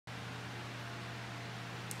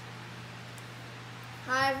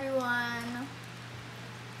Hi everyone.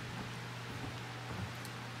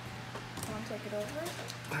 Want to take it over?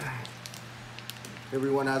 Hey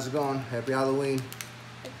everyone, how's it going? Happy Halloween.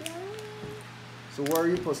 Happy Halloween. So where are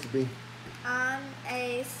you supposed to be? I'm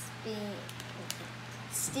a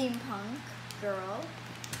steampunk girl.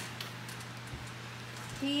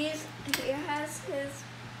 He has his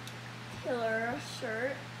killer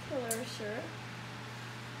shirt.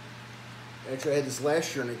 Actually, I had this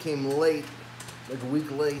last year and it came late, like a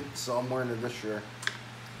week late, so I'm wearing it this year.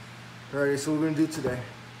 Alrighty, so what we're gonna do today?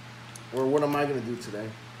 Or what am I gonna do today?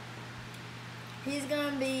 He's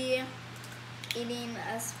gonna be eating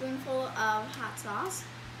a spoonful of hot sauce.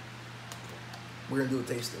 We're gonna do a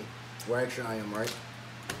tasting. Well, actually, I am, right?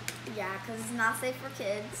 Yeah, because it's not safe for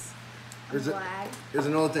kids. I'm glad. There's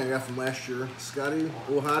another thing I got from last year. Scotty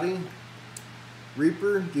O'hotty,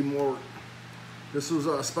 REAPER, give more. This was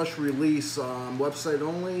a special release, website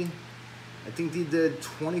only. I think they did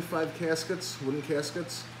 25 caskets, wooden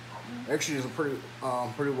caskets. Actually, it's a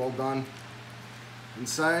pretty well done.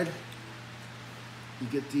 Inside, you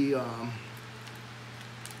get the, I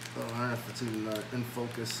don't know if it's even in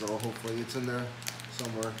focus, so hopefully it's in there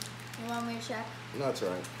somewhere. You want me to check? No, it's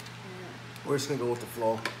alright. Yeah. We're just gonna go with the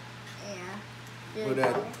flow. Yeah. Look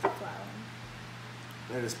at that.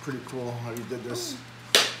 That is pretty cool how you did this.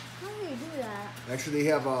 How do you do that? Actually, they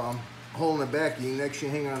have a hole in the back. You can actually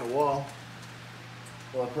hang on the wall.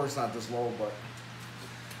 Well, of course not this low, but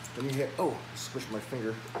then you hit. Oh, squished my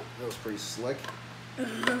finger. That was pretty slick. You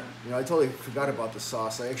know, I totally forgot about the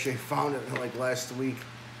sauce. I actually found it like last week.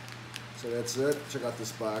 So that's it. Check out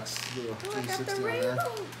this box. Oh, I got the 360 on there.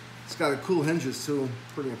 rainbow. It's got cool hinges too.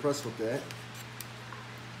 Pretty impressed with that.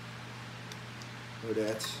 Look at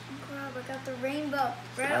that. Oh, crap, I got the rainbow.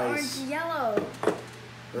 Red, Nice. orange, yellow.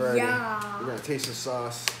 Alrighty. Yeah. We're gonna taste the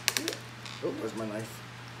sauce. Oh, there's my knife.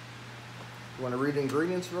 You want to read the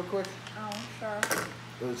ingredients real quick? Oh, sure.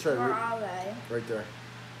 Let's try to Where read. are they? Right there.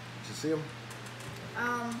 Did you see them?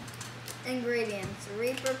 Ingredients: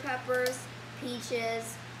 Reaper peppers,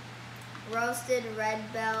 peaches, roasted red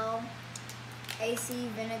bell, AC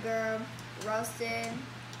vinegar, roasted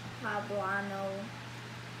poblano,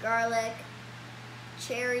 garlic,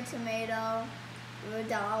 cherry tomato,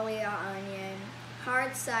 Vidalia onion,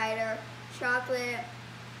 hard cider, chocolate,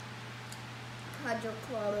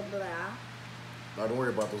 blah. Don't worry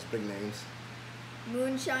about those big names.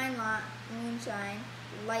 Moonshine,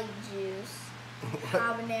 light juice,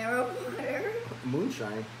 habanero water.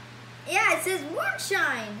 Moonshine. Yeah, it says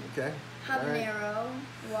moonshine. Okay. Habanero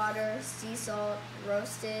water, sea salt,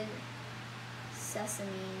 roasted sesame.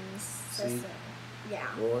 Yeah.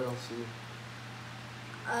 Oil, see.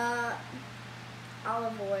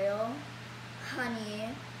 Olive oil, honey,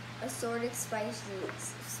 assorted spices,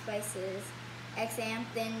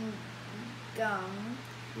 xanthan gum,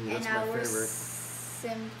 That's and my our favorite.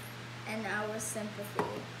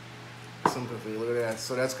 sympathy. Sympathy. Look at that.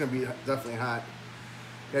 So that's gonna be definitely hot.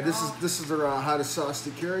 Yeah, this is their hottest sauce to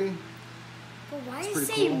carry. But why It's does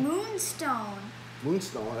it pretty say cool. moonstone?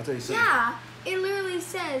 Moonstone. I tell you something. Yeah, it literally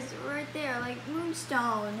says right there, like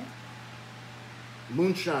moonstone.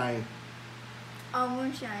 Moonshine. Oh,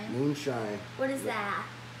 moonshine. Moonshine. What is that?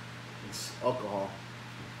 It's alcohol.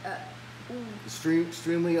 Ooh.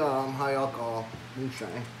 Extremely high alcohol.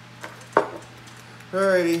 Moonshine.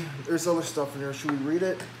 Alrighty. There's other stuff in here. Should we read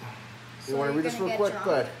it? So You want to you're read this gonna real get quick? drunk?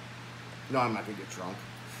 Go ahead. No, I'm not gonna get drunk.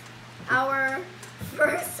 Our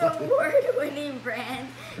first award-winning brand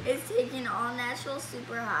is taking all natural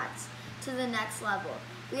super hots to the next level.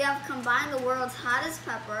 We have combined the world's hottest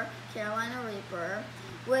pepper, Carolina Reaper,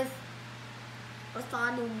 with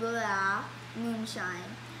Vidalia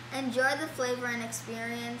moonshine. Enjoy the flavor and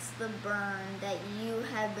experience the burn that you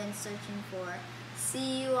have been searching for.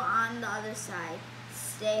 See you on the other side.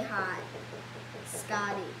 Stay hot.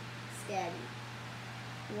 Scotty.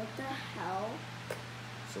 What the hell?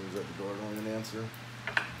 Someone's at the door. Don't even answer.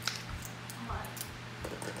 What?